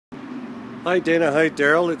Hi Dana, hi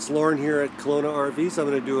Daryl. It's Lauren here at Kelowna RVs. I'm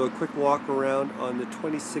going to do a quick walk around on the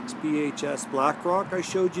 26 BHS Blackrock I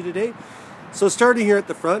showed you today. So starting here at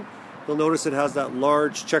the front, you'll notice it has that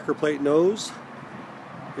large checker plate nose.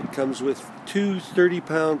 It comes with two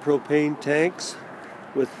 30-pound propane tanks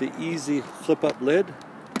with the easy flip-up lid.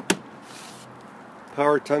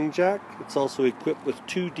 Power tongue jack. It's also equipped with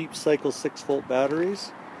two deep cycle 6-volt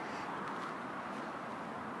batteries.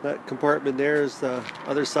 That compartment there is the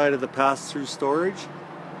other side of the pass-through storage.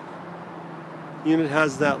 Unit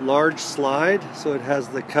has that large slide, so it has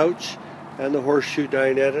the couch and the horseshoe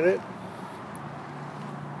dinette in it.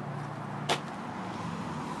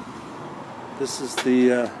 This is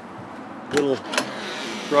the little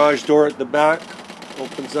garage door at the back.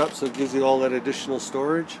 Opens up, so it gives you all that additional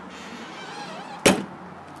storage.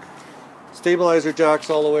 Stabilizer jacks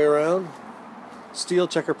all the way around. Steel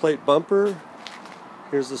checker plate bumper.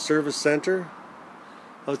 Here's the service center,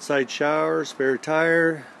 outside shower, spare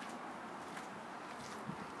tire.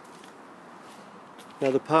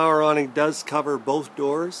 Now the power awning does cover both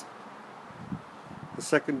doors. The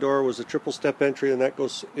second door was a triple step entry and that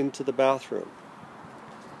goes into the bathroom.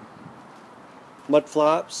 Mud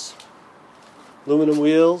flaps, aluminum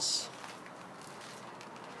wheels.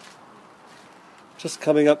 Just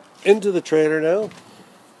coming up into the trailer now.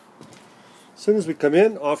 As soon as we come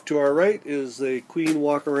in, off to our right is a queen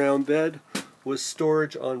walk-around bed with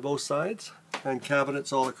storage on both sides and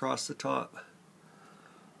cabinets all across the top.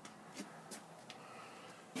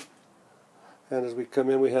 And as we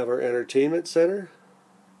come in, we have our entertainment center.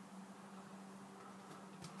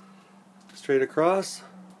 Straight across,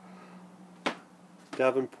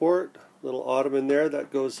 Davenport, little ottoman there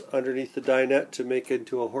that goes underneath the dinette to make it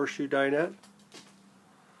into a horseshoe dinette.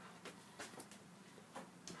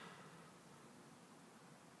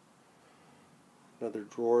 Another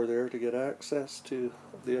drawer there to get access to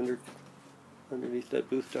the underneath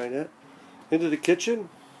that booth dinette. Into the kitchen.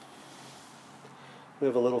 We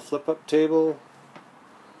have a little flip-up table.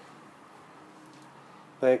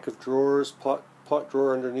 Bank of drawers, pot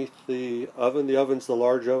drawer underneath the oven. The oven's the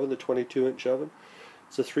large oven, the 22-inch oven.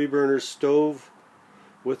 It's a 3-burner stove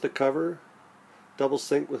with the cover. Double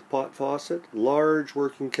sink with pot faucet. Large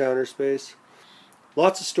working counter space.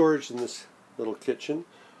 Lots of storage in this little kitchen.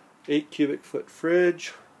 8 cubic foot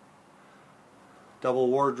fridge,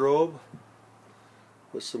 double wardrobe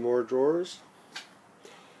with some more drawers.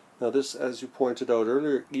 Now this, as you pointed out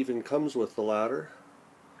earlier, even comes with the ladder.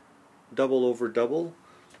 Double over double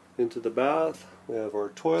into the bath. We have our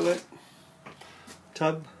toilet,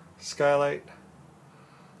 tub, skylight,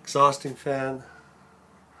 exhausting fan,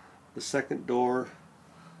 the second door,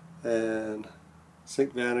 and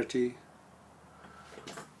sink vanity.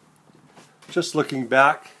 Just looking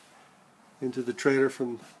back into the trailer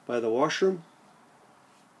from by the washroom.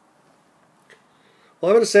 Well,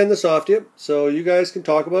 I'm going to send this off to you so you guys can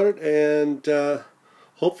talk about it, and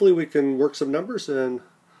hopefully we can work some numbers and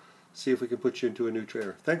see if we can put you into a new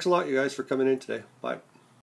trailer. Thanks a lot, you guys, for coming in today. Bye.